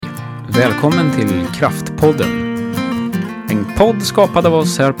Välkommen till Kraftpodden. En podd skapad av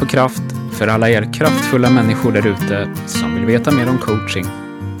oss här på Kraft för alla er kraftfulla människor där ute som vill veta mer om coaching.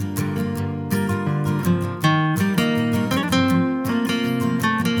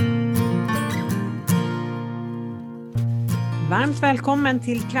 Varmt välkommen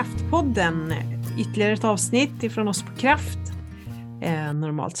till Kraftpodden. Ytterligare ett avsnitt ifrån oss på Kraft.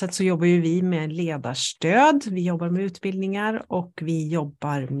 Normalt sett så jobbar ju vi med ledarstöd, vi jobbar med utbildningar och vi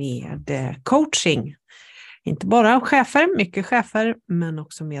jobbar med coaching. Inte bara chefer, mycket chefer, men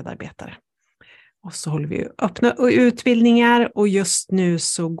också medarbetare. Och så håller vi öppna utbildningar och just nu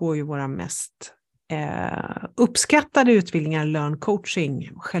så går ju våra mest uppskattade utbildningar Learn Coaching,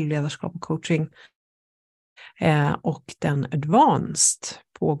 självledarskap och coaching. Och den Advanced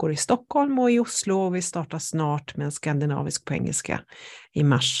pågår i Stockholm och i Oslo och vi startar snart med en skandinavisk på engelska i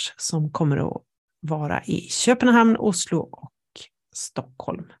mars som kommer att vara i Köpenhamn, Oslo och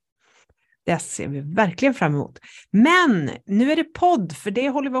Stockholm. Det ser vi verkligen fram emot. Men nu är det podd, för det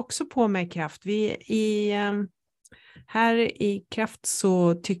håller vi också på med i Kraft. Här i Kraft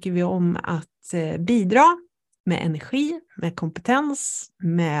så tycker vi om att bidra med energi, med kompetens,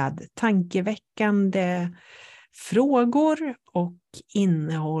 med tankeväckande frågor och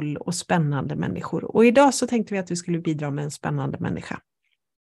innehåll och spännande människor. Och idag så tänkte vi att vi skulle bidra med en spännande människa.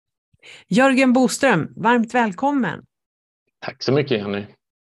 Jörgen Boström, varmt välkommen. Tack så mycket, Jenny.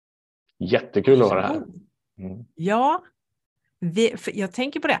 Jättekul att vara här. Ja, jag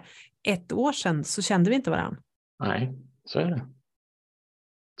tänker på det. 1 år sedan så kände vi inte varandra. Nej, så är det.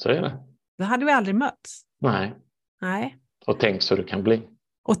 Så är det. Då hade vi aldrig mötts. Nej. Och tänk så det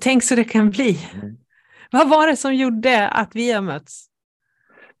kan bli. Vad var det som gjorde att vi har mötts?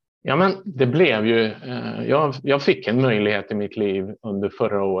 Ja, men det blev ju... Jag fick en möjlighet i mitt liv under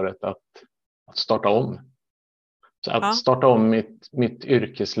förra året att starta om. Så att starta om mitt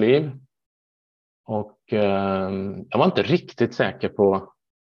yrkesliv. Och jag var inte riktigt säker på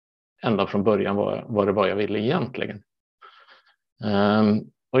ända från början vad det var jag ville egentligen.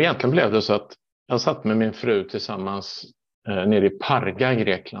 Och egentligen blev det så att jag satt med min fru tillsammans nere i Parga i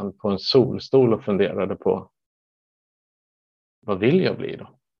Grekland på en solstol och funderade på vad vill jag bli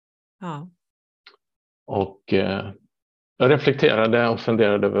då? Ja. Och jag reflekterade och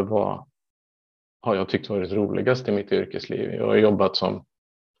funderade över vad har jag tyckt varit roligast i mitt yrkesliv. Jag har jobbat som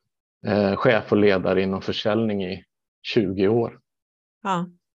chef och ledare inom försäljning i 20 år. Ja.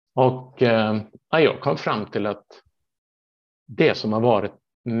 Och jag kom fram till att det som har varit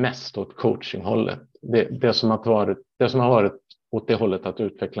mest åt coachinghållet, det som har varit åt det hållet att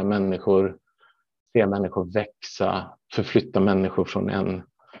utveckla människor, se människor växa, förflytta människor från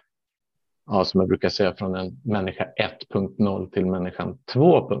som jag brukar säga, från en människa 1.0 till människan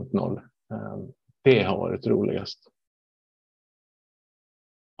 2.0. Det har varit roligast.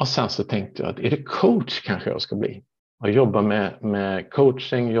 Och sen så tänkte jag att är det coach kanske jag ska bli? Och jobba med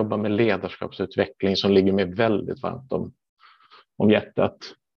coaching, jobba med ledarskapsutveckling som ligger mig väldigt varmt om hjärtat.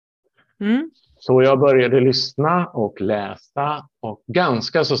 Så jag började lyssna och läsa och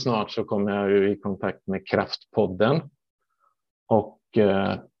ganska så snart så kom jag ju i kontakt med Kraftpodden. Och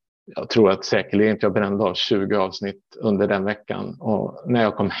jag tror att säkerligen jag brände av 20 avsnitt under den veckan. Och när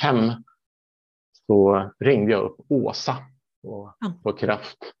jag kom hem så ringde jag upp Åsa på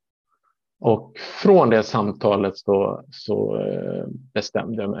Kraft. Och från det samtalet så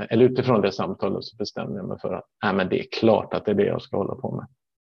bestämde jag mig, eller utifrån det samtalet så bestämde jag mig för att men det är klart att det är det jag ska hålla på med.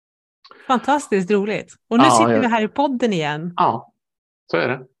 Fantastiskt roligt. Och nu sitter vi här i podden igen. Ja, så är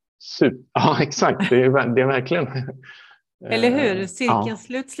det. Ja, exakt. Det är verkligen. Eller hur? Cirkeln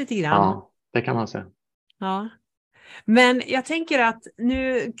sluts lite grann. Ja, det kan man säga. Ja. Men jag tänker att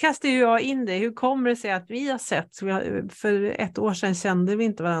nu kastar jag in det. Hur kommer det sig att vi har sett? För 1 år sedan kände vi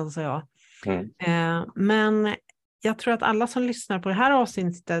inte varandra, så jag. Men jag tror att alla som lyssnar på det här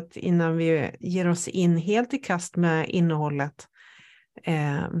avsnittet innan vi ger oss in helt i kast med innehållet.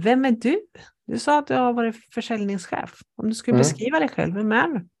 Vem är du? Du sa att du har varit försäljningschef. Om du skulle beskriva dig själv, vem är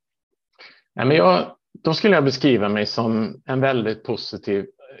du? Då skulle jag beskriva mig som en väldigt positiv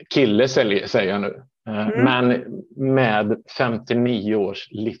kille, säger jag nu. Men med 59 års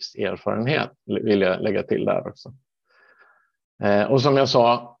livserfarenhet vill jag lägga till där också. Och som jag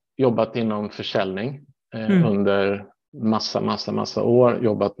sa, jobbat inom försäljning under massa år.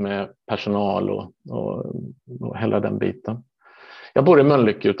 Jobbat med personal och hela den biten. Jag bor i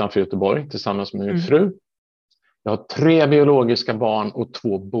Mölnlycke utanför Göteborg tillsammans med min fru. Jag har 3 biologiska barn och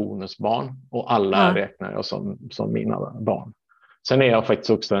 2 bonusbarn. Och alla räknar jag som mina barn. Sen är jag faktiskt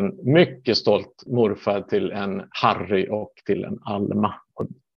också en mycket stolt morfar till en Harry och till en Alma. Och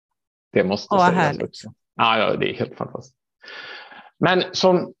det måste sägas också. Ja, det är helt fantastiskt. Men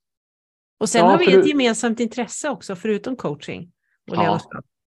Och sen har vi ett gemensamt intresse också, förutom coaching och ledarskap.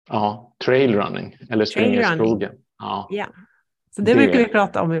 Ja, trailrunning eller springa i skogen. Ja, så det brukar vi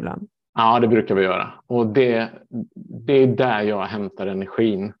prata om ibland. Ja, det brukar vi göra. Och det är där jag hämtar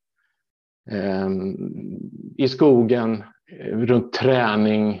energin. I skogen, runt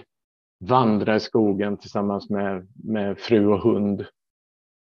träning, vandra i skogen tillsammans med fru och hund.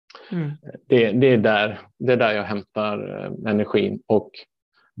 Det är där jag hämtar energin och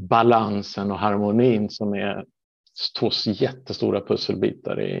balansen och harmonin som är två jättestora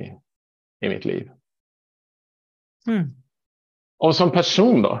pusselbitar i mitt liv. Och som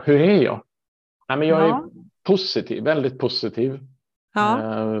person då, hur är jag? Nej, men jag är positiv, väldigt positiv.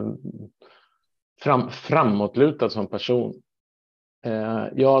 Framåtlutad som person.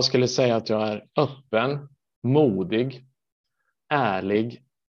 Jag skulle säga att jag är öppen, modig, ärlig,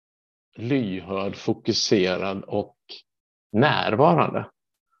 lyhörd, fokuserad och närvarande.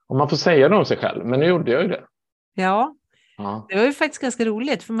 Om man får säga det om sig själv, men nu gjorde jag ju det. Ja, det var ju faktiskt ganska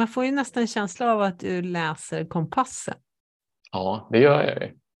roligt, för man får ju nästan en känsla av att du läser kompassen. Ja, det gör jag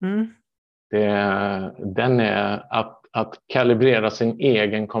ju. Den är att kalibrera sin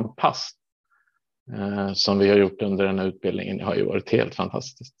egen kompass som vi har gjort under den här utbildningen har ju varit helt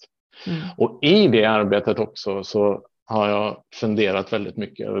fantastiskt. Och i det arbetet också så har jag funderat väldigt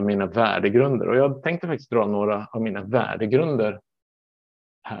mycket över mina värdegrunder. Och jag tänkte faktiskt dra några av mina värdegrunder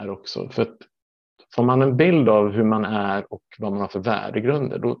här också. För att får man en bild av hur man är och vad man har för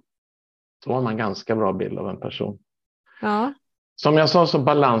värdegrunder, då har man en ganska bra bild av en person. Ja. Som jag sa, så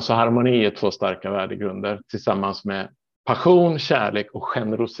balans och harmoni är två starka värdegrunder tillsammans med passion, kärlek och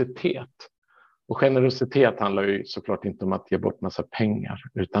generositet. Och generositet handlar ju såklart inte om att ge bort massa pengar,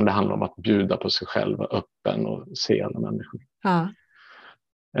 utan det handlar om att bjuda på sig själv, vara öppen och se alla människor.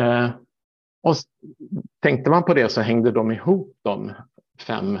 Och tänkte man på det så hängde de ihop de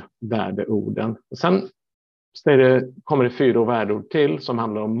 5 värdeorden. Och sen kommer det 4 värdeord till som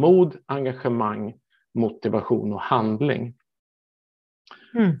handlar om mod, engagemang, motivation och handling.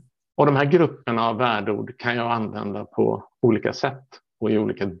 Och de här grupperna av värdeord kan jag använda på olika sätt och i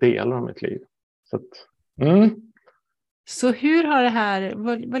olika delar av mitt liv. Så hur har det här,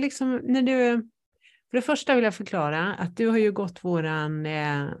 vad liksom, när du, för det första vill jag förklara att du har ju gått våran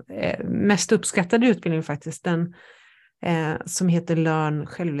mest uppskattade utbildning faktiskt, den som heter Learn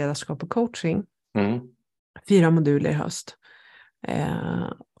självledarskap och coaching. 4 moduler i höst.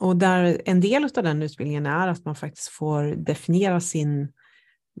 Och där en del av den utbildningen är att man faktiskt får definiera sin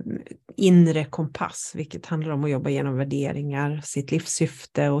inre kompass, vilket handlar om att jobba genom värderingar, sitt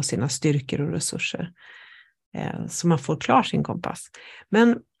livssyfte och sina styrkor och resurser. Så man får klar sin kompass.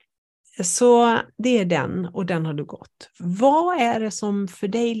 Men så det är den, och den har du gått. Vad är det som för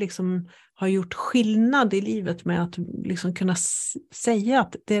dig liksom har gjort skillnad i livet med att liksom kunna säga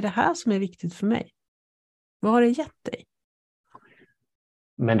att det är det här som är viktigt för mig? Vad har det gett dig?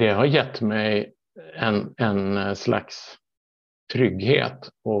 Men det har gett mig en slags trygghet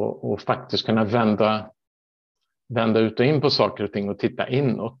och faktiskt kunna vända ut och in på saker och ting och titta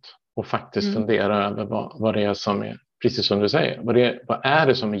inåt och faktiskt fundera över vad det är som är, precis som du säger, vad är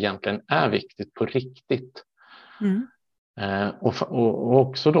det som egentligen är viktigt på riktigt. Och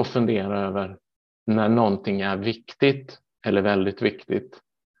också då fundera över när någonting är viktigt eller väldigt viktigt,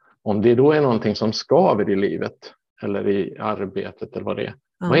 om det då är någonting som skaver i livet eller i arbetet eller vad det är.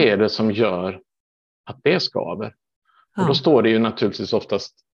 Vad är det som gör att det skaver? Och då står det ju naturligtvis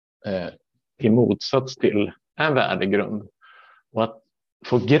oftast i motsats till en värdegrund. Och att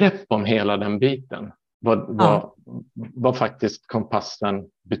få grepp om hela den biten, vad faktiskt kompassen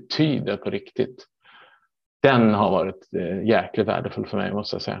betyder på riktigt. Den har varit jäkligt värdefull för mig,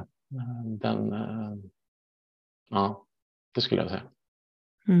 måste jag säga. Det skulle jag säga.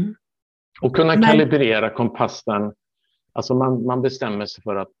 Och kunna kalibrera kompassen. Alltså man bestämmer sig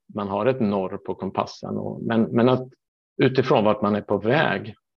för att man har ett norr på kompassen. Men att utifrån vart man är på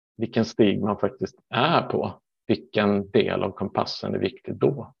väg, vilken stig man faktiskt är på, vilken del av kompassen är viktig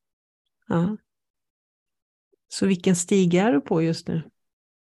då. Ja. Så vilken stig är du på just nu?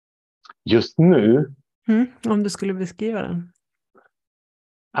 Just nu? Om du skulle beskriva den.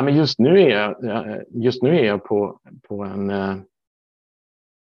 Ja, men just nu är jag på en...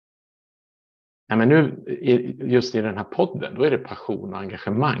 just i den här podden, då är det passion och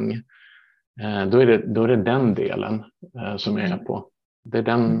engagemang. Då är det den delen som jag är på. Det är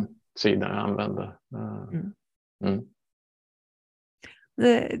den sidan jag använder.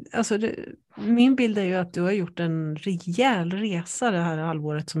 Min bild är ju att du har gjort en rejäl resa det här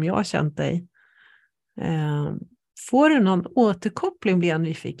halvåret som jag har känt dig. Får du någon återkoppling, blir jag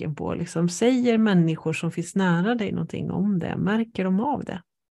nyfiken på? Liksom, säger människor som finns nära dig någonting om det? Märker de av det?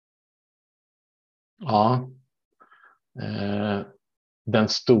 Ja, den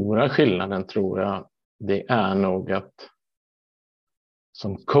stora skillnaden tror jag, det är nog att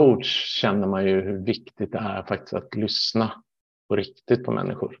som coach känner man ju hur viktigt det är faktiskt att lyssna på riktigt på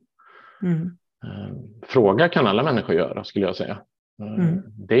människor. Mm. Fråga kan alla människor göra, skulle jag säga.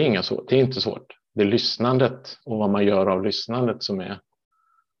 Det är inte svårt. Det är lyssnandet och vad man gör av lyssnandet som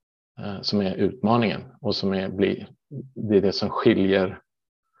är utmaningen och det är det som skiljer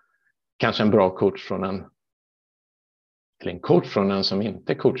kanske en bra coach från en coach från en som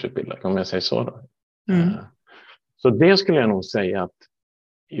inte är coachutbildad, om jag säger så då. Så det skulle jag nog säga att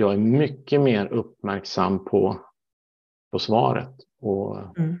jag är mycket mer uppmärksam på svaret och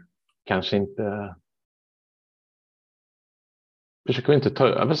kanske inte försöker inte ta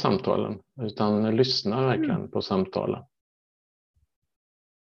över samtalen utan lyssna verkligen på samtalen.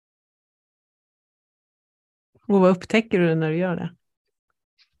 Och vad upptäcker du när du gör det?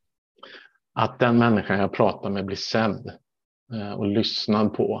 Att den människan jag pratar med blir sedd och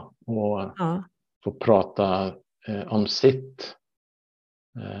lyssnad på och får prata om sitt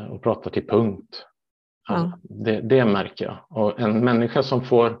och prata till punkt. Alltså, det märker jag. Och en människa som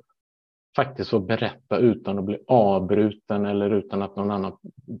faktiskt får berätta utan att bli avbruten eller utan att någon annan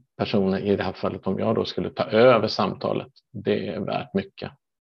person, i det här fallet om jag då skulle ta över samtalet, det är värt mycket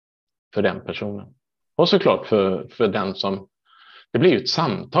för den personen. Och såklart för den som, det blir ju ett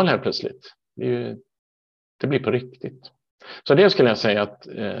samtal här plötsligt. Det blir på riktigt. Så det skulle jag säga att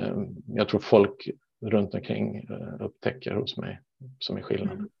jag tror folk runt omkring upptäcker hos mig som är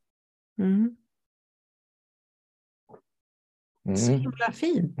skillnaden. Så himla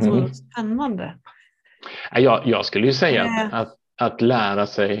fint och spännande. Jag skulle ju säga att lära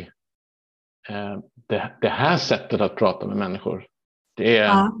sig det här sättet att prata med människor,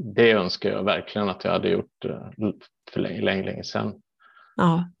 det önskar jag verkligen att jag hade gjort för länge sedan.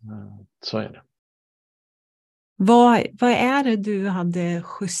 Ja. Så är det. Vad är det du hade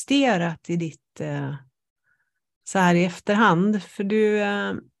justerat i ditt så här i efterhand? För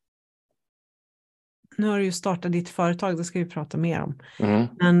nu har du ju startat ditt företag, det ska vi prata mer om.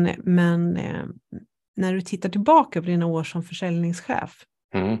 Men när du tittar tillbaka på dina år som försäljningschef,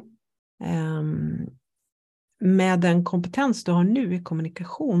 med den kompetens du har nu i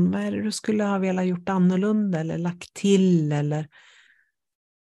kommunikation, vad är det du skulle ha velat gjort annorlunda eller lagt till? Eller?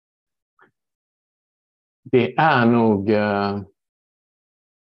 Det är nog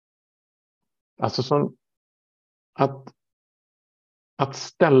alltså som att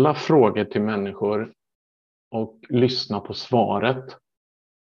ställa frågor till människor och lyssna på svaret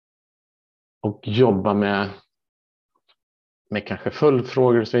och jobba med kanske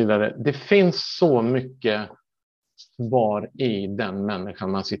följdfrågor och så vidare. Det finns så mycket svar i den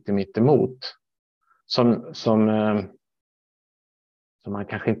människan man sitter mitt emot som man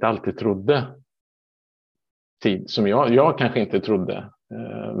kanske inte alltid trodde. Som jag kanske inte trodde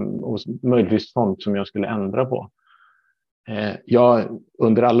och möjligtvis sånt som jag skulle ändra på.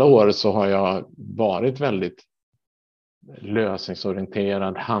 Under alla år så har jag varit väldigt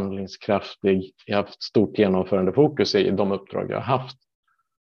lösningsorienterad, handlingskraftig. Jag har haft stort genomförandefokus i de uppdrag jag har haft.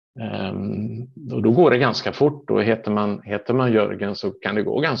 Och då går det ganska fort, och heter man Jörgen så kan det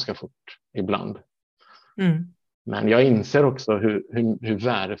gå ganska fort ibland. Men jag inser också hur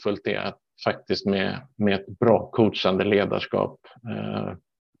värdefullt det är att faktiskt med ett bra coachande ledarskap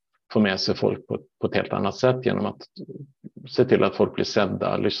få med sig folk på ett helt annat sätt genom att se till att folk blir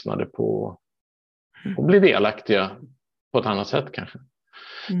sedda, lyssnade på och blir delaktiga på ett annat sätt kanske.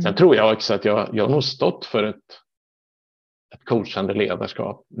 Sen tror jag också att jag har nog stått för ett coachande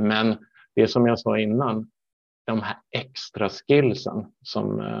ledarskap, men det som jag sa innan, de här extra skillsen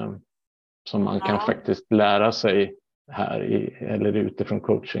som man kan faktiskt lära sig här eller utifrån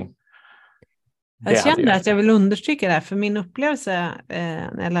coaching. Jag känner att jag vill understryka det här, för min upplevelse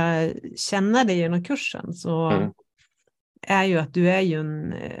eller känna det genom kursen så är ju att du är ju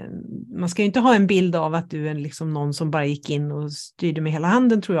man ska ju inte ha en bild av att du är liksom någon som bara gick in och styrde med hela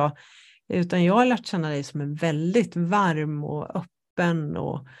handen, tror jag, utan jag har lärt känna dig som en väldigt varm och öppen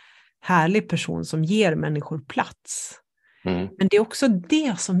och härlig person som ger människor plats. Men det är också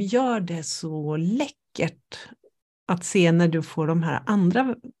det som gör det så läckert att se när du får de här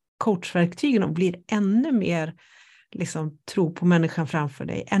andra coachverktygen och blir ännu mer liksom tro på människan framför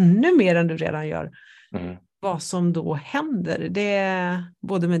dig, ännu mer än du redan gör. Vad som då händer, det är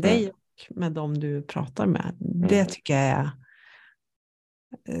både med dig och med dem du pratar med. Det tycker jag är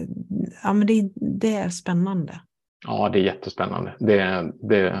men det är spännande. Ja, det är jättespännande.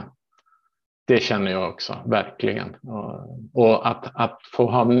 Det känner jag också, verkligen. Och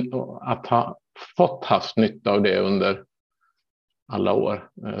att ha fått haft nytta av det under alla år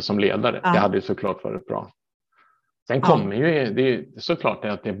som ledare. Ja. Det hade ju såklart varit bra. Sen kommer ju, det är såklart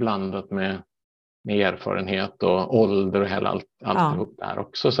att det är blandat med erfarenhet och ålder och alltihop där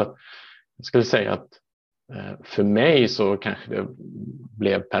också. Så att jag skulle säga att för mig så kanske det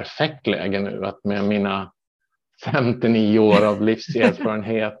blev perfekt läge nu att med mina 59 år av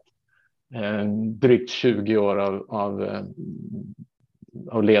livserfarenhet, drygt 20 år av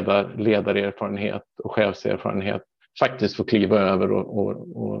ledarerfarenhet och chefserfarenhet faktiskt få kliva över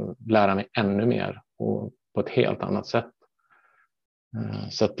och lära mig ännu mer och på ett helt annat sätt.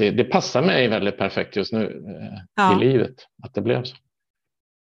 Så att det passar mig väldigt perfekt just nu i livet att det blev så.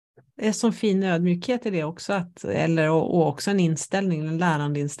 Det är så fin ödmjukhet i det också, och också en inställning, en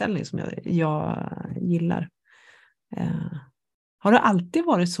lärande inställning som jag gillar. Har det alltid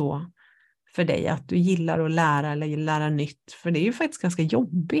varit så för dig att du gillar att lära eller lära nytt? För det är ju faktiskt ganska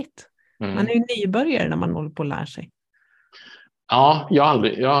jobbigt. Man är ju nybörjare när man håller på att lära sig. Ja, jag har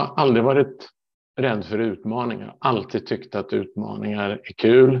aldrig varit rädd för utmaningar. Jag har alltid tyckt att utmaningar är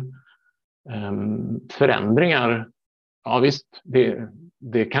kul. Förändringar, ja visst,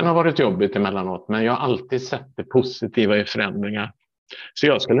 det kan ha varit jobbigt emellanåt, men jag har alltid sett det positiva i förändringar. Så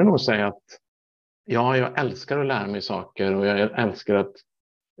jag skulle nog säga att jag älskar att lära mig saker och jag älskar att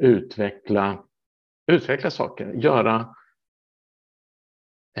utveckla saker. Göra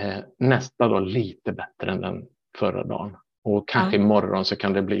nästa dag lite bättre än den förra dagen. Och kanske imorgon så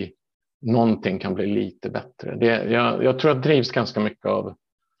kan det bli någonting kan bli lite bättre. Jag tror att drivs ganska mycket av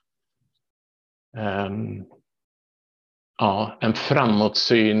en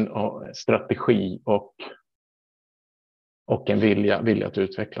framåtsyn och strategi och en vilja att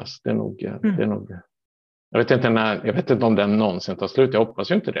utvecklas. Det är nog jag vet inte om den någonsin tar slut. Jag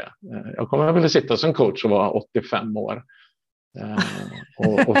hoppas ju inte det. Jag kommer väl att sitta som coach och vara 85 år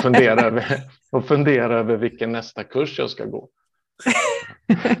och fundera över vilken nästa kurs jag ska gå.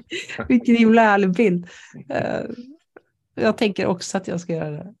 Vilken himla härlig bild. Jag tänker också att jag ska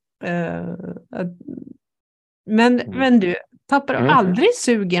göra det. Men du, tappar du aldrig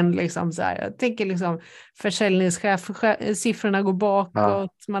sugen liksom så här? Jag tänker liksom försäljningschef, siffrorna går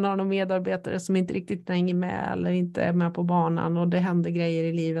bakåt, man har någon medarbetare som inte riktigt hänger med eller inte är med på banan och det händer grejer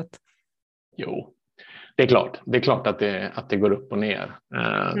i livet. Jo, det är klart att det går upp och ner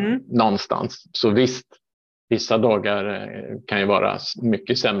någonstans. Så visst, vissa dagar kan ju vara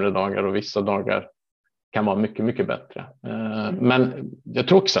mycket sämre dagar och vissa dagar kan vara mycket, mycket bättre. Men jag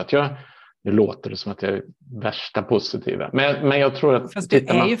tror också att nu låter det som att jag är värsta positiva. Men jag tror att... Fast du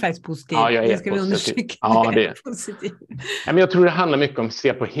är ju faktiskt positiv. Ja, jag är det ska vi undersöka. Ja, det är positiv. Men jag tror det handlar mycket om att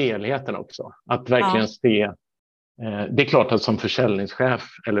se på helheten också. Att verkligen se... Det är klart att som försäljningschef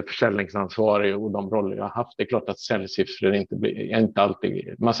eller försäljningsansvarig och de roller jag har haft, det är klart att säljsiffror inte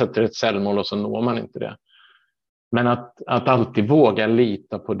alltid... Man sätter ett säljmål och så når man inte det. Men att alltid våga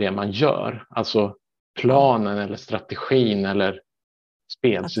lita på det man gör. Alltså planen eller strategin eller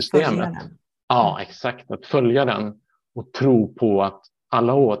spelsystemet. Ja, exakt. Att följa den och tro på att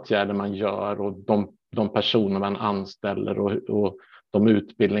alla åtgärder man gör och de personer man anställer och de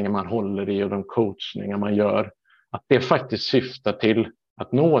utbildningar man håller i och de coachningar man gör, att det faktiskt syftar till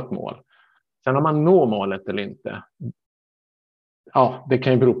att nå ett mål. Sen om man når målet eller inte, ja, det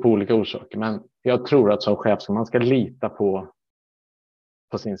kan ju bero på olika orsaker, men jag tror att som chef så man ska lita på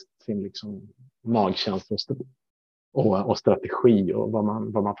sin liksom magkänsla och strategi och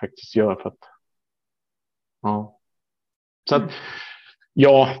vad man faktiskt gör för att så att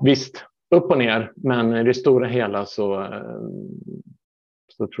visst, upp och ner, men i det stora hela så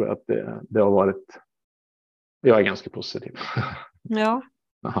tror jag att det har varit, jag är ganska positiv. Ja.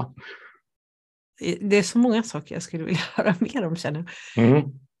 Aha. Det är så många saker jag skulle vilja höra mer om, känner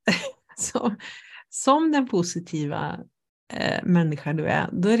jag. Som den positiva människa du är,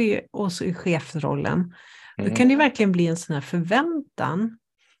 då är det ju också i chefsrollen. Då kan det verkligen bli en sån här förväntan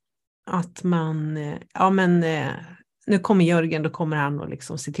att man, nu kommer Jörgen, då kommer han och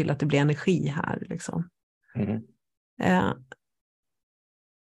liksom se till att det blir energi här. Liksom.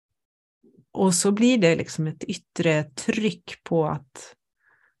 Och så blir det liksom ett yttre tryck på att,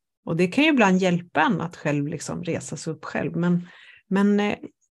 och det kan ju ibland hjälpa en att själv liksom resa sig upp själv, men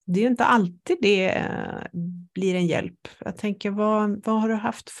det är ju inte alltid det blir en hjälp. Jag tänker, vad har du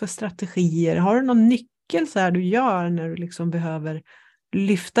haft för strategier? Har du någon nyckel så här du gör när du liksom behöver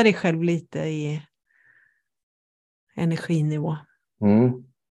lyfta dig själv lite i energinivå?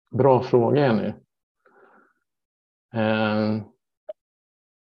 Bra fråga, Jenny.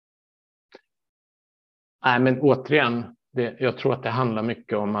 Nej, men återigen, jag tror att det handlar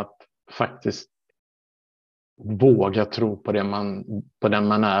mycket om att faktiskt våga tro på den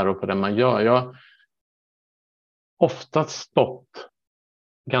man är och på det man gör. Jag har ofta stått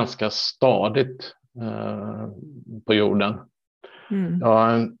ganska stadigt på jorden.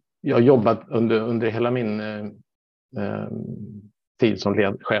 Jag har jobbat under hela min tid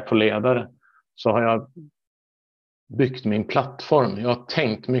som chef och ledare, så har jag byggt min plattform. Jag har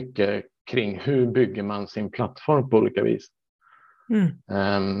tänkt mycket kring hur bygger man sin plattform på olika vis.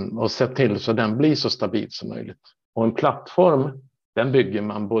 Och sett till så den blir så stabil som möjligt. Och en plattform, den bygger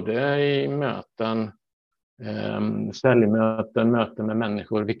man både i möten, säljmöten, möten med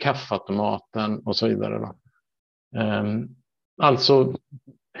människor vid kaffeautomaten och så vidare. Då. Alltså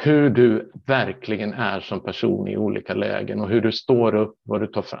hur du verkligen är som person i olika lägen och hur du står upp, vad du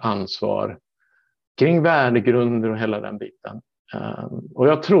tar för ansvar kring värdegrunder och hela den biten. Och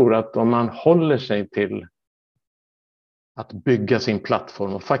jag tror att om man håller sig till att bygga sin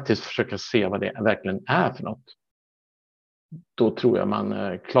plattform och faktiskt försöka se vad det verkligen är för något, då tror jag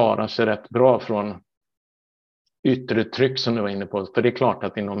man klarar sig rätt bra från yttre tryck som du var inne på. För det är klart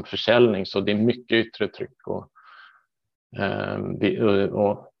att inom försäljning så det är mycket yttre tryck och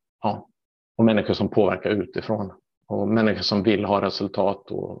människor som påverkar utifrån och människor som vill ha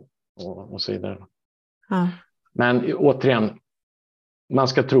resultat och så vidare. Ja. Men återigen, man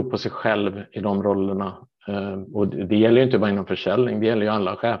ska tro på sig själv i de rollerna. Och det gäller ju inte bara inom försäljning, det gäller ju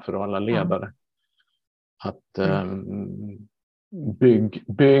alla chefer och alla ledare. Att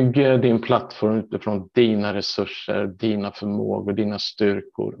bygg din plattform utifrån dina resurser, dina förmågor, dina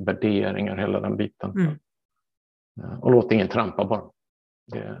styrkor, värderingar, hela den biten. Och låt ingen trampa bara.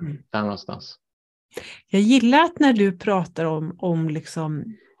 Det är där någonstans. Jag gillar att när du pratar om liksom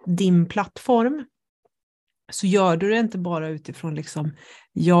din plattform, så gör du det inte bara utifrån liksom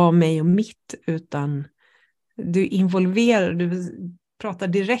jag, mig och mitt, utan du involverar, du pratar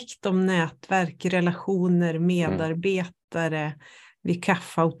direkt om nätverk, relationer, medarbetare vid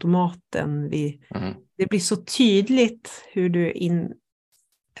kaffeautomaten. Det blir så tydligt hur du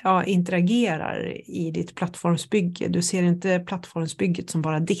interagerar i ditt plattformsbygge. Du ser inte plattformsbygget som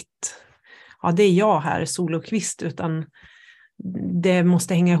bara ditt. Ja, det är jag här, Solokvist, utan det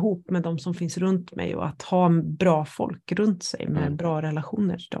måste hänga ihop med de som finns runt mig och att ha bra folk runt sig med bra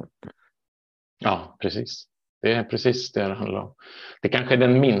relationer till dem. Ja, precis. Det är precis det handlar om. Det kanske är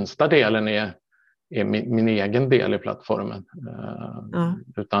den minsta delen är min egen del i plattformen.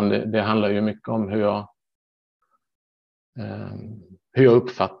 Utan det handlar ju mycket om hur jag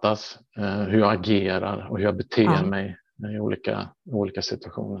uppfattas, hur jag agerar och hur jag beter mig i olika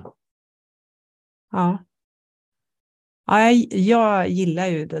situationer. Ja. Jag gillar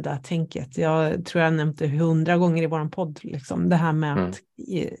ju det där tänket. Jag tror jag nämnt det 100 gånger i vår podd. Liksom. Det här med att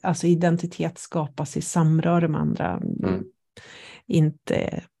alltså identitet skapas i samröre med andra.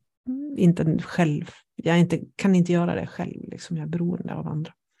 Inte själv. Kan inte göra det själv. Liksom. Jag är beroende av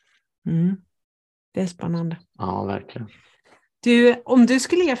andra. Det är spännande. Ja, verkligen. Om du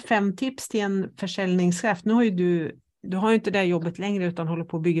skulle ge 5 tips till en försäljningschef. Nu har ju du har ju inte det jobbet längre utan håller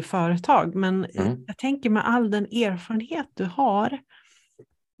på att bygga företag. Men jag tänker med all den erfarenhet du har.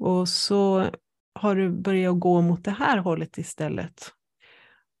 Och så har du börjat gå mot det här hållet istället.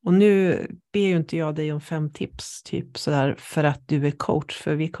 Och nu ber ju inte jag dig om 5 tips typ sådär för att du är coach.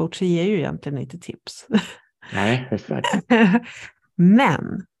 För vi coacher ger ju egentligen inte tips. Nej, exakt.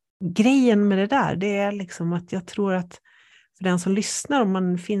 Men grejen med det där, det är liksom att jag tror att för den som lyssnar, om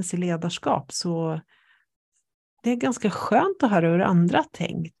man finns i ledarskap, så det är ganska skönt att höra hur andra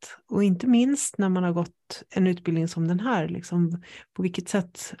tänkt. Och inte minst när man har gått en utbildning som den här. Liksom, på vilket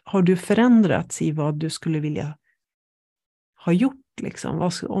sätt har du förändrats i vad du skulle vilja ha gjort?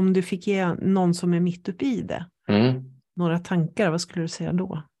 Liksom? Om du fick ge någon som är mitt uppe i det några tankar, vad skulle du säga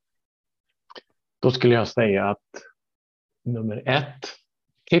då? Då skulle jag säga att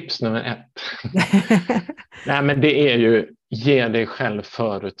tips nummer 1. Nej, men det är ju ge dig själv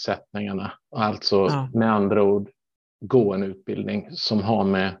förutsättningarna. Alltså med andra ord gå en utbildning som har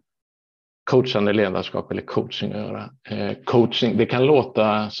med coachande ledarskap eller coaching att göra. Coaching, det kan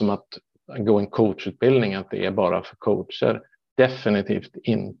låta som att gå en coachutbildning att det är bara för coacher. Definitivt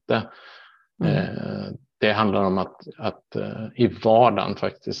inte. Det handlar om att i vardagen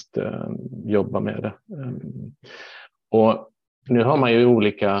faktiskt jobba med det. Och nu har man ju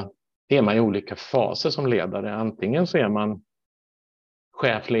är man i olika faser som ledare. Antingen så är man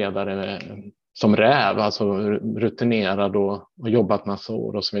chefledare som räv, alltså rutinerad och jobbat massa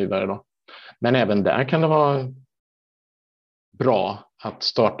år och så vidare då. Men även där kan det vara bra att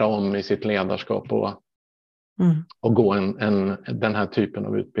starta om i sitt ledarskap och gå den här typen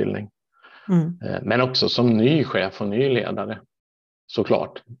av utbildning. Men också som ny chef och ny ledare,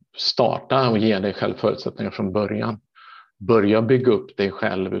 såklart. Starta och ge dig själv förutsättningar från början. Börja bygga upp dig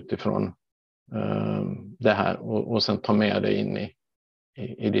själv utifrån det här och sen ta med dig in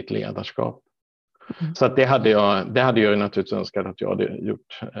i ditt ledarskap. Så att det hade jag naturligtvis önskat att jag hade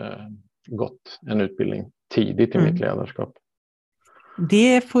gått en utbildning tidigt i mitt ledarskap.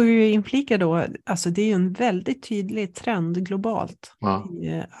 Det får ju inflika då, alltså det är ju en väldigt tydlig trend globalt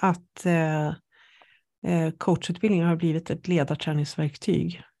att coachutbildningar har blivit ett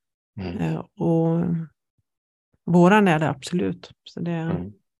ledarträningsverktyg. Och våran är det absolut. Så det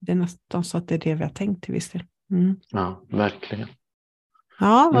är nästan så att det är det vi har tänkt till viss del. Ja, verkligen.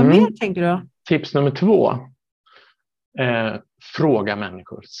 Ja, vad mer tänker du? Tips nummer 2. Fråga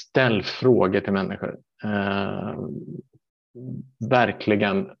människor. Ställ frågor till människor.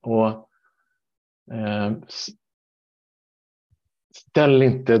 Verkligen. Och ställ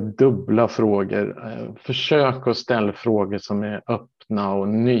inte dubbla frågor. Försök att ställa frågor som är öppna och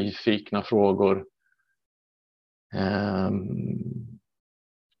nyfikna frågor.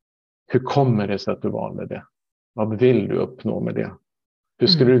 Hur kommer det sig att du valde det? Vad vill du uppnå med det? Hur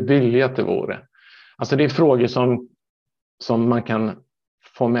skulle du vilja att det vore? Alltså det är frågor som man kan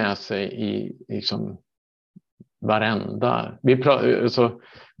få med sig i liksom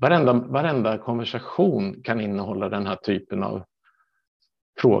varenda konversation kan innehålla den här typen av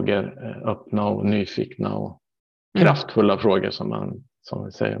frågor, öppna och nyfikna och kraftfulla frågor som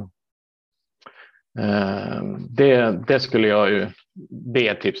vi säger. Det skulle jag ju, det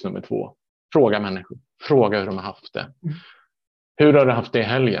är tips nummer 2. Fråga människor. Fråga hur de har haft det. Hur har du haft det i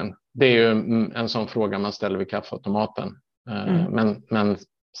helgen? Det är ju en sån fråga man ställer vid kaffeautomaten. Men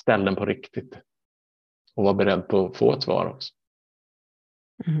ställ den på riktigt. Och var beredd på att få ett svar också.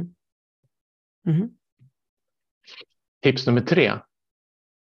 Tips nummer 3.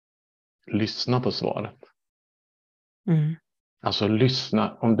 Lyssna på svaret. Alltså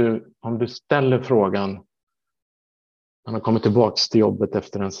lyssna. Om du ställer frågan. Man har kommit tillbaka till jobbet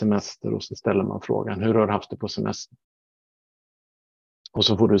efter en semester och så ställer man frågan. Hur har du haft det på semester? Och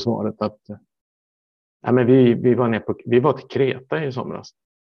så får du svaret att men vi var till Kreta i somras.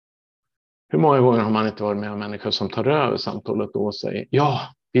 Hur många gånger har man inte varit med om människor som tar över samtalet och säger ja,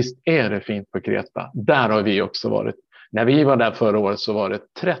 visst är det fint på Kreta. Där har vi också varit. När vi var där förra året så var det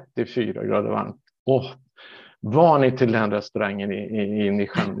 34 grader varmt. Var ni till den restaurangen i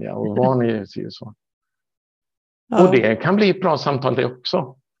Nischania och var ni så? Ja. Och det kan bli ett bra samtal det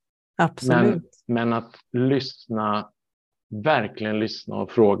också. Absolut. Men att verkligen lyssna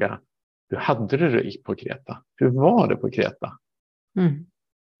och fråga, hur hade du det på Kreta? Hur var det på Kreta?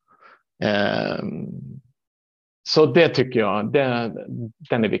 Så det tycker jag,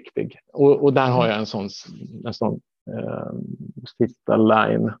 den är viktig. Och där har jag en sån sista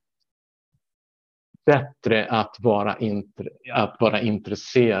line. Bättre att vara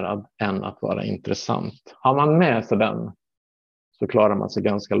intresserad än att vara intressant. Har man med sig den så klarar man sig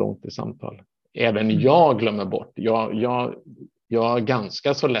ganska långt i samtal. Även jag glömmer bort. Jag har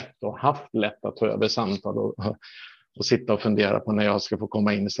ganska så lätt och haft lätt att ta över samtal och sitta och fundera på när jag ska få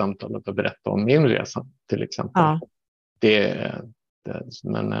komma in i samtalet och berätta om min resa till exempel. Ja. Det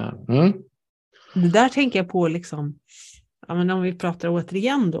där tänker jag på liksom, ja, men om vi pratar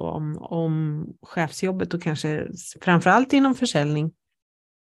återigen då om chefsjobbet och kanske framförallt inom försäljning.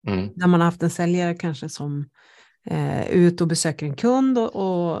 Där man har haft en säljare kanske som ut och besöker en kund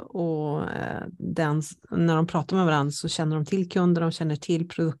och när de pratar med varandra så känner de till kunden, de känner till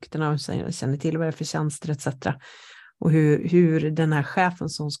produkterna, de känner till vad det är för tjänster etc. Och hur den här chefen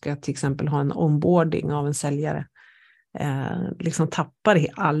som ska till exempel ha en onboarding av en säljare liksom tappar i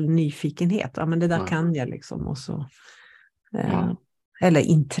all nyfikenhet. Ja, men det där kan jag liksom. Och så, eller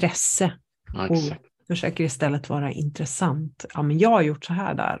intresse. Ja, och försöker istället vara intressant. Ja, men jag har gjort så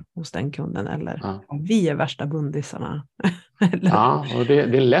här där hos den kunden. Eller vi är värsta bundisarna. Ja, och det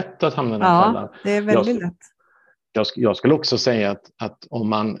är lätt att hamna i den fällan. Ja, det är väldigt lätt. Jag skulle också säga att om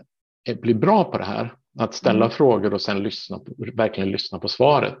man blir bra på det här, att ställa frågor och sen verkligen lyssna på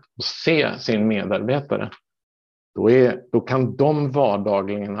svaret och se sin medarbetare, då kan de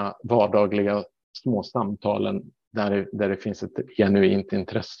vardagliga små samtalen där det finns ett genuint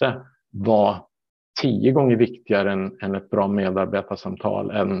intresse vara 10 gånger viktigare än ett bra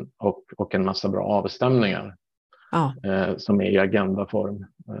medarbetarsamtal och en massa bra avstämningar som är i agendaform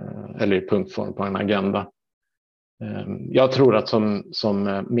eller i punktform på en agenda. Jag tror att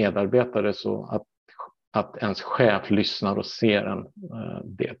som medarbetare så att ens chef lyssnar och ser en,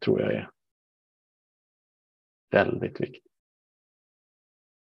 det tror jag är väldigt viktigt.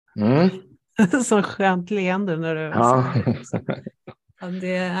 Så skönt leende när du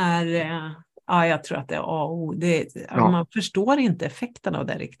det är jag tror att det är A och O. Man förstår inte effekten av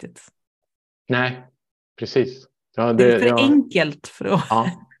det riktigt. Nej, precis. Det är för enkelt för att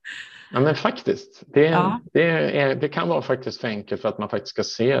Ja, men faktiskt. Det kan vara faktiskt för enkelt för att man faktiskt ska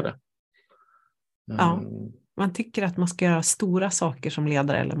se det. Ja, man tycker att man ska göra stora saker som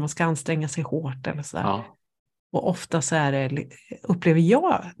ledare eller man ska anstränga sig hårt eller sådär. Ja. Och ofta så är det, upplever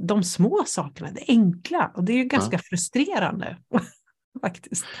jag, de små sakerna, det enkla. Och det är ju ganska frustrerande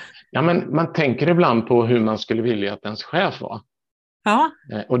faktiskt. Ja, men man tänker ibland på hur man skulle vilja att ens chef var. Ja.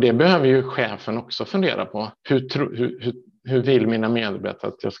 Och det behöver ju chefen också fundera på. Hur vill mina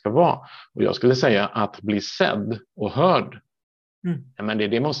medarbetare att jag ska vara? Och jag skulle säga att bli sedd och hörd. Ja, men det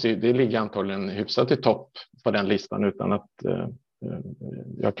ligger antagligen hyfsat i topp på den listan utan att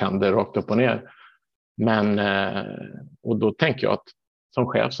jag kan det rakt upp och ner. Men, och då tänker jag att som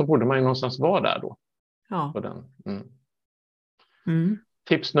chef så borde man ju någonstans vara där då. Ja. På den.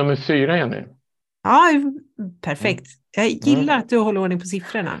 Tips nummer 4, Jenny. Ja, perfekt. Jag gillar att du håller ordning på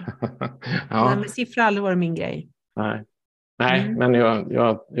siffrorna. Ja. Men siffror har aldrig varit min grej. Nej, men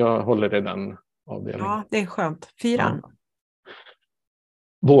jag håller i den avdelningen. Ja, det är skönt. 4. Ja.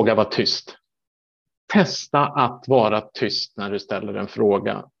 Våga vara tyst. Testa att vara tyst när du ställer en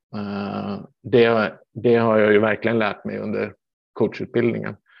fråga. Det har jag ju verkligen lärt mig under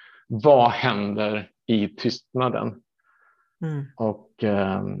coachutbildningen. Vad händer i tystnaden? Och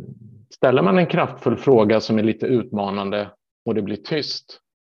ställer man en kraftfull fråga som är lite utmanande och det blir tyst,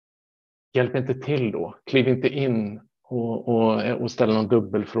 hjälp inte till då. Kliv inte in och ställ någon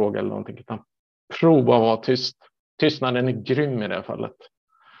dubbelfråga eller någonting, utan prova att vara tyst. Tystnaden är grym i det här fallet.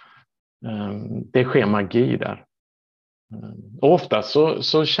 Det sker magi där. Och ofta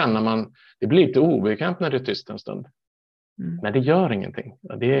så känner man, det blir lite obekvämt när det är tyst en stund. Men det gör ingenting.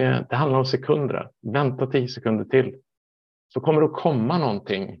 Det handlar om sekunder. Vänta 10 sekunder till. Så kommer det att komma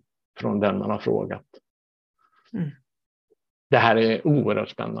någonting från den man har frågat. Det här är oerhört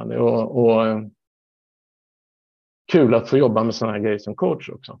spännande och kul att få jobba med sådana här grejer som coach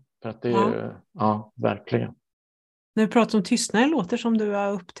också. För att det är verkligen. När du pratar om tystnad, låter som du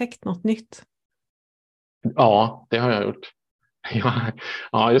har upptäckt något nytt. Ja, det har jag gjort.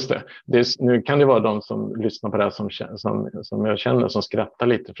 Ja, just det. Nu kan det vara de som lyssnar på det här som jag känner som skrattar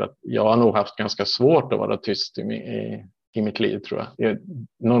lite, för att jag har nog haft ganska svårt att vara tyst i mitt liv, tror jag. Jag är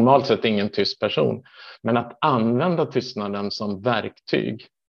normalt sett ingen tyst person. Men att använda tystnaden som verktyg,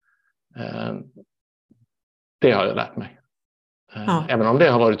 det har jag lärt mig. Även om det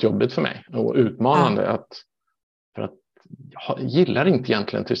har varit jobbigt för mig och utmanande. För att jag gillar inte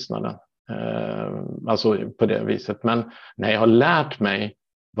egentligen tystnaden. Alltså på det viset. Men när jag har lärt mig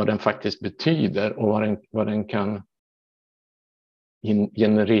vad den faktiskt betyder och vad den kan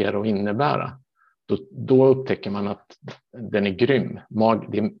generera och innebära, då upptäcker man att den är grym.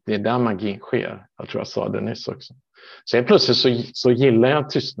 Det är där magin sker. Jag tror jag sa det nyss också. Så plötsligt så gillar jag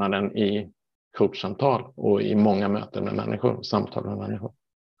tystnaden i coachsamtal och i många möten med människor, samtal med människor.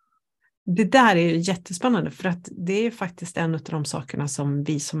 Det där är ju jättespännande, för att det är faktiskt en av de sakerna som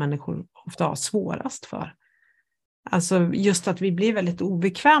vi som människor ofta har svårast för. Alltså just att vi blir väldigt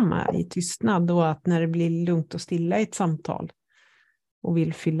obekväma i tystnad, och att när det blir lugnt och stilla i ett samtal och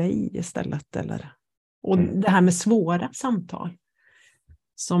vill fylla i istället. Och det här med svåra samtal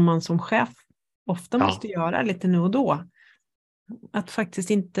som man som chef ofta måste göra lite nu och då. Att faktiskt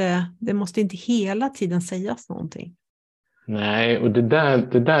det måste inte hela tiden sägas någonting. Nej, och det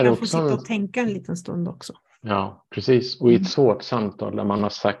där är jag också... får sitta och tänka en liten stund också. Ja, precis. Och i ett svårt samtal där man har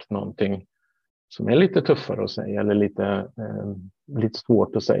sagt någonting som är lite tuffare att säga eller lite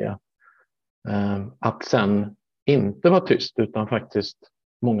svårt att säga. Att sen inte vara tyst, utan faktiskt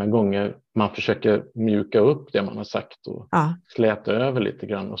många gånger man försöker mjuka upp det man har sagt och släta över lite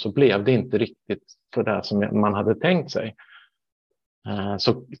grann, och så blev det inte riktigt för det som man hade tänkt sig.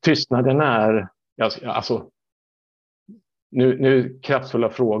 Så tystnaden är, alltså nu kraftfulla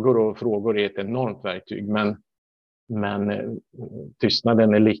frågor är ett enormt verktyg, men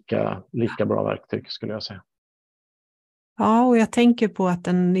tystnaden är lika bra verktyg, skulle jag säga. Ja, och jag tänker på att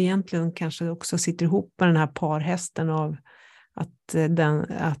den egentligen kanske också sitter ihop med den här parhästen av att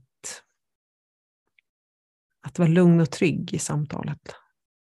vara lugn och trygg i samtalet.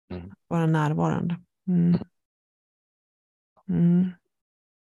 Vara närvarande.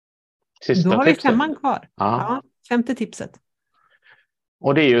 Sista Då har vi tipset. 5 kvar. Ja, 5:e tipset.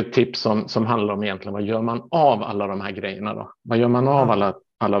 Och det är ju ett tips som handlar om egentligen, vad gör man av alla de här grejerna då? Vad gör man av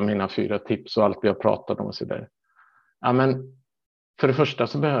alla mina 4 tips och allt vi har pratat om och så där? Ja, men för det första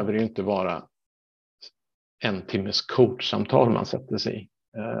så behöver det ju inte vara 1 timmes coachsamtal man sätter sig i.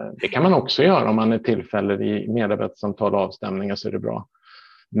 Det kan man också göra om man är tillfälle i medarbetarsamtal och avstämningar, så är det bra.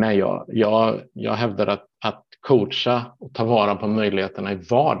 Men jag hävdar att coacha och ta vara på möjligheterna i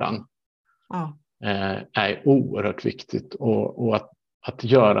vardagen är oerhört viktigt. Och att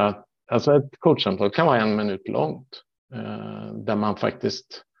göra Alltså ett coachsamtal kan vara 1 minut långt. Där man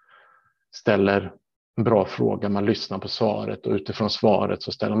faktiskt ställer en bra fråga, man lyssnar på svaret och utifrån svaret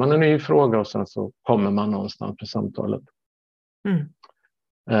så ställer man en ny fråga och sen så kommer man någonstans med samtalet.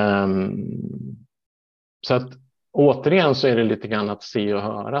 Så att återigen så är det lite grann att se och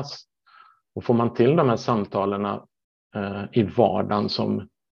höras. Och får man till de här samtalen i vardagen som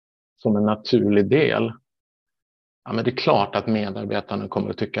en naturlig del, ja, men det är klart att medarbetarna kommer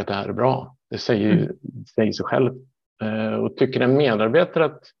att tycka att det här är bra. Det säger sig själv. Och tycker en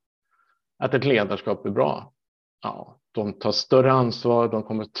medarbetare att ett ledarskap är bra, ja, de tar större ansvar, de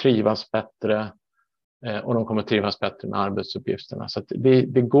kommer att trivas bättre och de kommer att trivas bättre med arbetsuppgifterna. Så att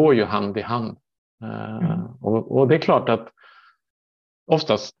det går ju hand i hand. Och det är klart att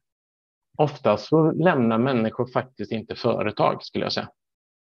oftast så lämnar människor faktiskt inte företag, skulle jag säga,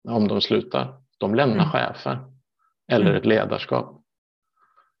 om de slutar. De lämnar chefer eller ett ledarskap.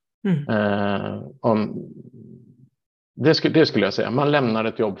 Det skulle jag säga. Man lämnar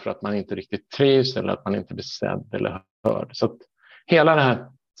ett jobb för att man inte riktigt trivs eller att man inte blir sedd eller hörd. Så att hela det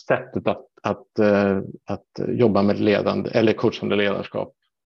här sättet att jobba med ledande eller coachande ledarskap,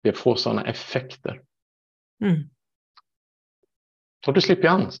 det får sådana effekter. Och du slipper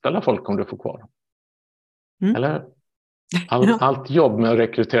anställa folk om du får kvar. Eller allt jobb med att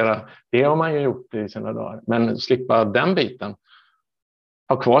rekrytera, det har man ju gjort i sina dagar. Men slippa den biten.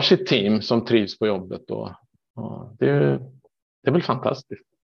 Ha kvar sitt team som trivs på jobbet. Och det är väl fantastiskt.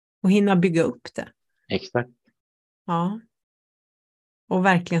 Och hinna bygga upp det. Exakt. Ja. Och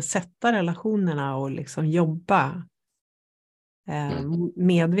verkligen sätta relationerna och liksom jobba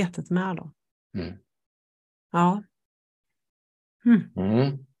medvetet med dem. Ja.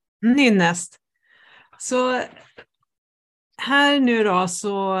 Nynnest. Så här nu då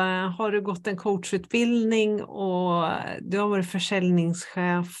så har du gått en coachutbildning och du har varit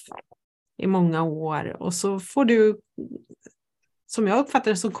försäljningschef i många år. Och så får du, som jag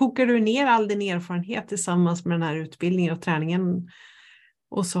uppfattar det, så kokar du ner all din erfarenhet tillsammans med den här utbildningen och träningen.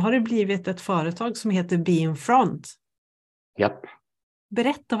 Och så har det blivit ett företag som heter Be In Front. Japp.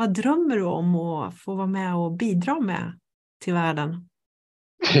 Berätta, vad drömmer du om att få vara med och bidra med till världen?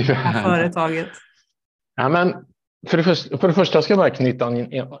 Det här företaget. Ja, men för det första ska jag bara knyta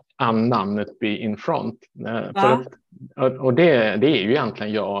an namnet Be In Front. Och det är ju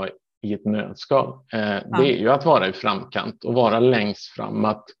egentligen jag i ett nötskal. Det är ju att vara i framkant och vara längst fram,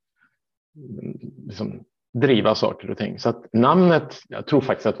 att liksom driva saker och ting. Så att namnet, jag tror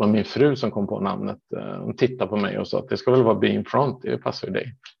faktiskt att det var min fru som kom på namnet. Hon tittade på mig och sa att det ska väl vara Be In Front, det passar ju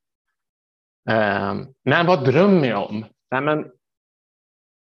dig. Men vad drömmer jag om? Nej, men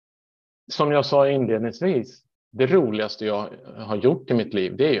som jag sa inledningsvis, det roligaste jag har gjort i mitt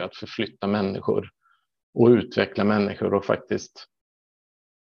liv, det är ju att förflytta människor och utveckla människor och faktiskt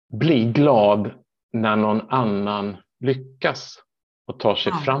bli glad när någon annan lyckas och tar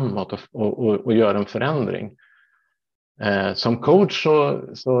sig framåt och gör en förändring. Som coach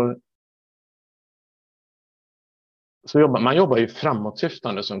så jobbar man ju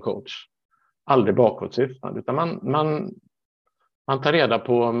framåtsyftande som coach, aldrig bakåtsyftande, utan man tar reda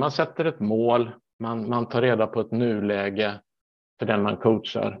på, man sätter ett mål, man tar reda på ett nuläge för den man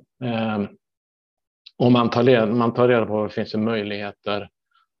coachar. Och man tar reda på vad det finns för möjligheter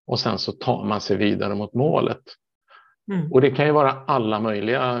och sen så tar man sig vidare mot målet. Och det kan ju vara alla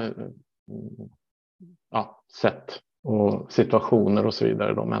möjliga sätt och situationer och så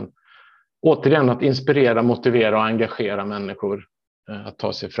vidare då. Men återigen, att inspirera, motivera och engagera människor att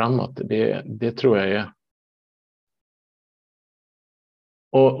ta sig framåt, det tror jag är.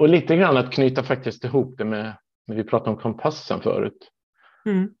 Och lite grann att knyta faktiskt ihop det med vi pratade om kompassen förut.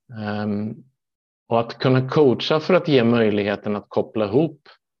 Och att kunna coacha för att ge möjligheten att koppla ihop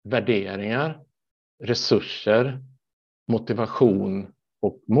värderingar, resurser, motivation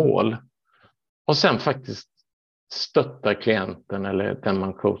och mål. Och sen faktiskt stötta klienten eller den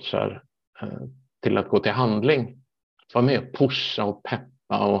man coachar till att gå till handling. Vara med och pusha och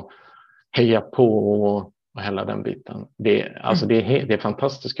peppa och heja på och hela den biten. Det är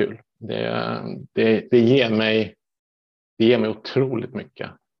fantastiskt kul. Det ger mig otroligt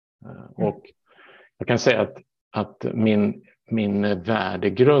mycket. Och jag kan säga att min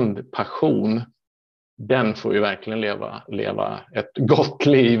värdegrund, passion, den får ju verkligen leva ett gott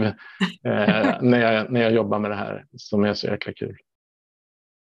liv när jag jobbar med det här som är så jäkla kul.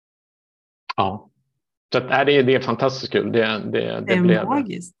 Ja, så att, det är fantastiskt kul. Det är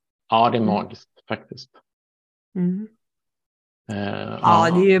magiskt. Ja, det är magiskt faktiskt. Det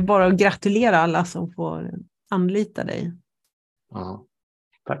är ju bara att gratulera alla som får anlita dig. Ja,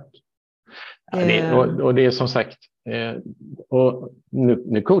 tack. Och det är som sagt, Och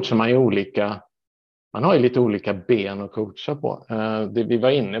nu coachar man ju olika, man har ju lite olika ben att coacha på. Vi var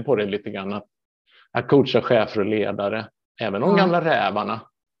inne på det lite grann, att coacha chefer och ledare, även de gamla rävarna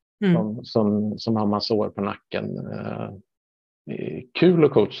som har massa år på nacken. Det är kul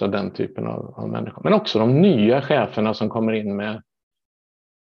att coacha den typen av människor. Men också de nya cheferna som kommer in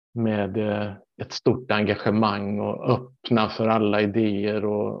med ett stort engagemang och öppna för alla idéer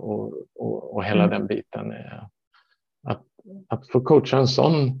och hela den biten. Att få coacha en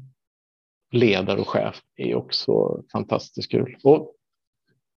sån ledare och chef är också fantastiskt kul. Och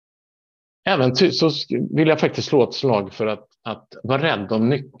även så vill jag faktiskt slå ett slag för att vara rädd om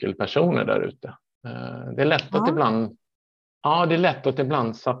nyckelpersoner där ute. Det är lätt att ibland, det är lätt att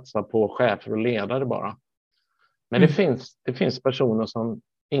ibland satsa på chefer och ledare bara. Men det finns personer som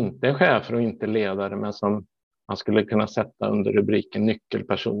inte är chefer och inte ledare, men som man skulle kunna sätta under rubriken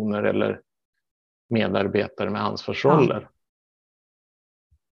nyckelpersoner eller medarbetare med ansvarsroller.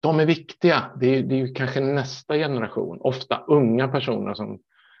 De är viktiga. Det är ju kanske nästa generation, ofta unga personer som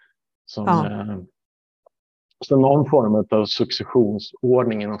någon form av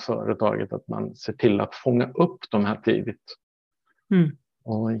successionsordning inom företaget, att man ser till att fånga upp de här tidigt.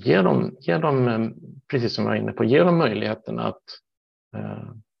 Och ge dem, precis som jag var inne på, ge dem möjligheten att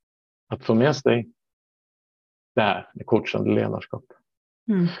få med sig det coachande ledarskap.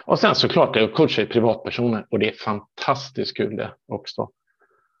 Och sen såklart det att coacha privatpersoner, och det är fantastiskt kul det också.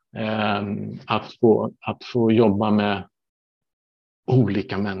 Att få jobba med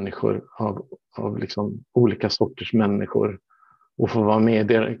olika människor av liksom olika sorters människor och få vara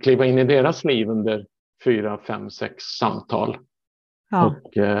med, kliva in i deras liv under 4, 5, 6 samtal.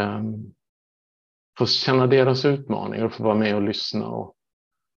 Och få känna deras utmaningar och få vara med och lyssna och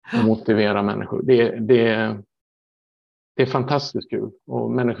motivera människor. Det är fantastiskt kul.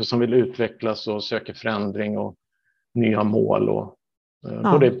 Och människor som vill utvecklas och söker förändring och nya mål, och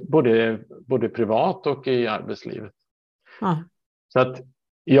både privat och i arbetslivet. Så att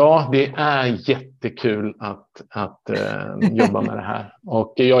det är jättekul att jobba med det här.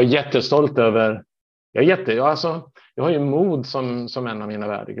 Och jag är jättestolt över, jag har ju mod som en av mina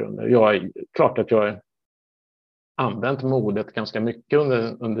värdegrunder. Klart att jag har använt modet ganska mycket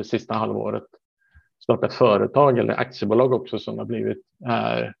under det sista halvåret. Startat företag eller aktiebolag också som har blivit,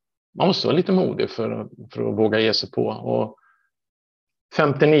 man måste vara lite modig för att våga ge sig på. Och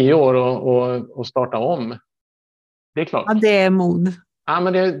 59 år och starta om, det är klart. Ja, det är mod. Ja,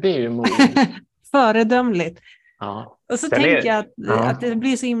 men det är ju mod. Föredömligt. Ja. Och så tänker jag att det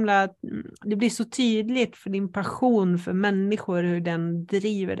blir så det blir så tydligt för din passion för människor, hur den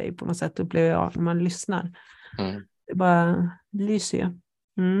driver dig på något sätt, upplever jag när man lyssnar. Det bara lyser ju.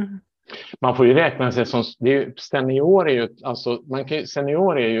 Man får ju räkna sig som, senior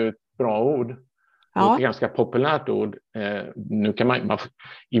är ju ett bra ord. Det är ett ganska populärt ord. Nu kan man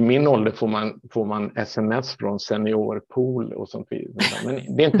i min ålder får man sms från seniorpool och sånt vidare.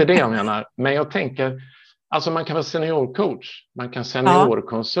 Men det är inte det jag menar. Men jag tänker, alltså man kan vara seniorcoach, man kan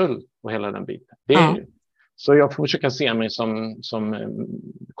seniorkonsult och hela den biten. Så jag får försöka se mig som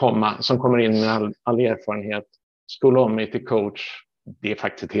kommer in med all erfarenhet, skola om mig till coach. Det är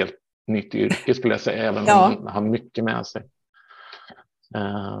faktiskt ett helt nytt yrke skulle jag säga, även om man har mycket med sig.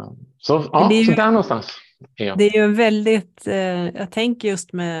 Så där någonstans är jag. Det är ju väldigt, jag tänker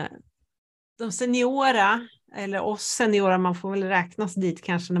just med de seniora, eller oss seniora, man får väl räknas dit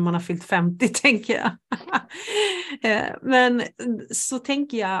kanske när man har fyllt 50, tänker jag. Men så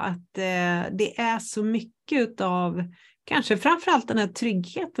tänker jag att det är så mycket av kanske framförallt den här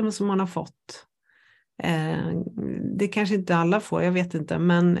tryggheten som man har fått. Det kanske inte alla får, jag vet inte,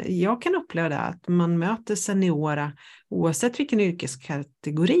 men jag kan uppleva det att man möter seniora oavsett vilken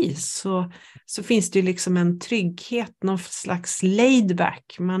yrkeskategori, så finns det ju liksom en trygghet, någon slags laid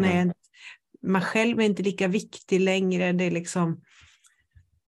back. Man själv är inte lika viktig längre, det är liksom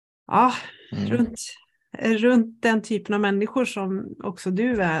runt den typen av människor som också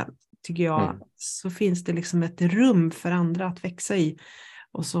du är, tycker jag, så finns det liksom ett rum för andra att växa i.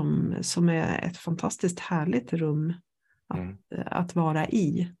 Och som är ett fantastiskt härligt rum att vara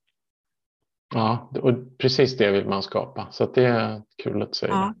i. Ja, och precis det vill man skapa. Så att det är kul att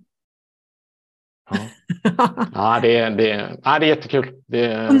säga. Det är jättekul.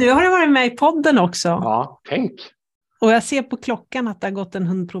 Och nu har du varit med i podden också. Ja, tänk. Och jag ser på klockan att det har gått en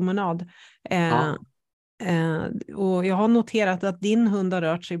hundpromenad. Och jag har noterat att din hund har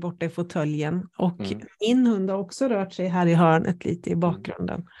rört sig borta i fåtöljen, och min hund har också rört sig här i hörnet lite i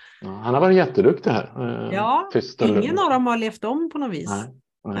bakgrunden. Ja, han har varit jätteduktig här. Ingen av dem har levt om på något vis.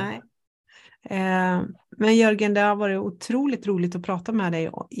 Nej. Men Jörgen, det har varit otroligt roligt att prata med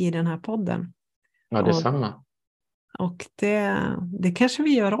dig i den här podden. Ja, detsamma. Och det kanske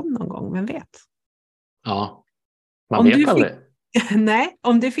vi gör om någon gång, vem vet? Ja, man Om vet du aldrig. Nej,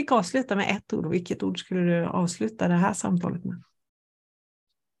 om du fick avsluta med ett ord, vilket ord skulle du avsluta det här samtalet med?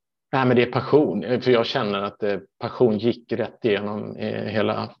 Nej, men det är passion. För jag känner att passion gick rätt igenom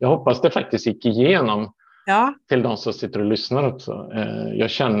hela... Jag hoppas det faktiskt gick igenom till de som sitter och lyssnar också. Jag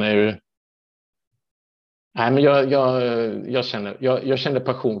känner ju... Nej, men jag känner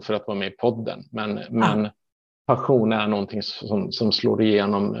passion för att vara med i podden. Men passion är någonting som slår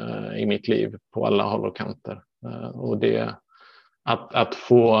igenom i mitt liv på alla håll och kanter. Och det... Att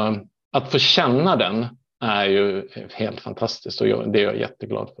få känna den är ju helt fantastiskt, och det är jag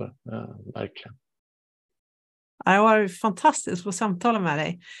jätteglad för, verkligen. Det var fantastiskt att få samtala med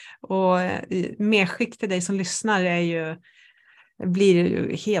dig. Och medskick till dig som lyssnar blir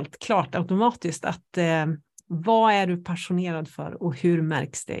ju helt klart automatiskt att vad är du passionerad för och hur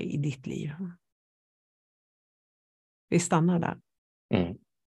märks det i ditt liv? Vi stannar där. Mm.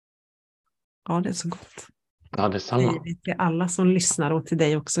 Ja, det är så gott. Ja, detsamma. Till alla som lyssnar och till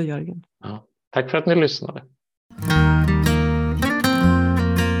dig också, Jörgen. Ja. Tack för att ni lyssnade.